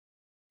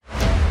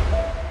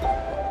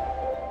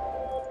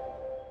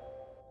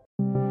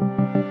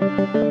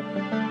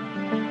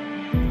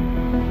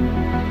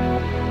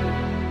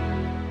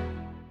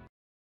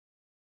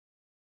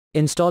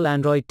Install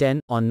Android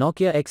 10 on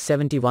Nokia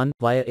X71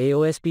 via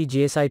AOSP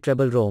GSI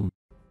Treble ROM.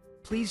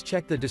 Please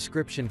check the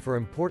description for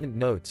important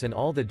notes and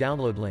all the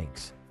download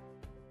links.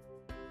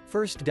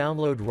 First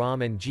download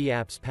ROM and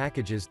GApps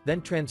packages,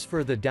 then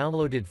transfer the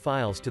downloaded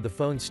files to the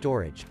phone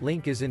storage,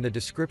 link is in the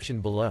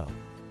description below.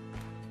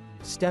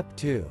 Step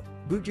 2.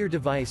 Boot your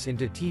device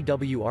into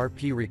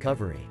TWRP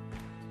recovery.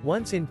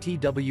 Once in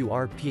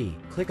TWRP,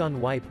 click on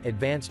Wipe,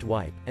 Advanced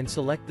Wipe, and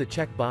select the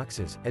check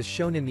boxes, as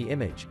shown in the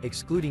image,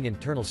 excluding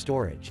internal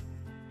storage.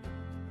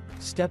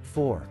 Step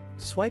 4.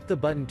 Swipe the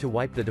button to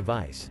wipe the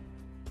device.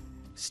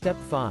 Step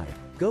 5.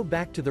 Go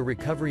back to the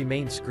recovery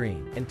main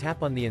screen, and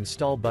tap on the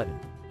Install button.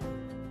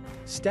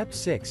 Step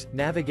 6.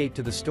 Navigate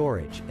to the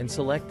storage, and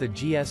select the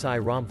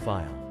GSI ROM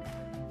file.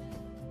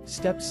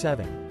 Step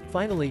 7.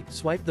 Finally,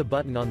 swipe the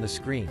button on the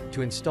screen,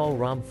 to install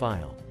ROM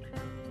file.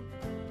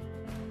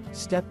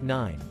 Step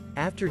 9.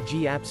 After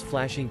GApps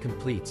flashing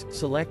completes,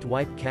 select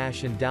Wipe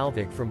Cache and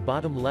dalvik from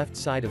bottom left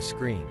side of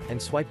screen, and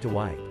swipe to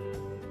wipe.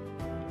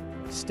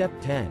 Step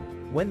 10.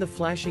 When the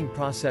flashing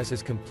process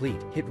is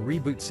complete, hit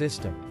Reboot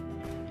System.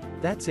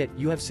 That's it,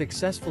 you have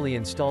successfully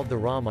installed the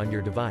ROM on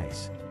your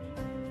device.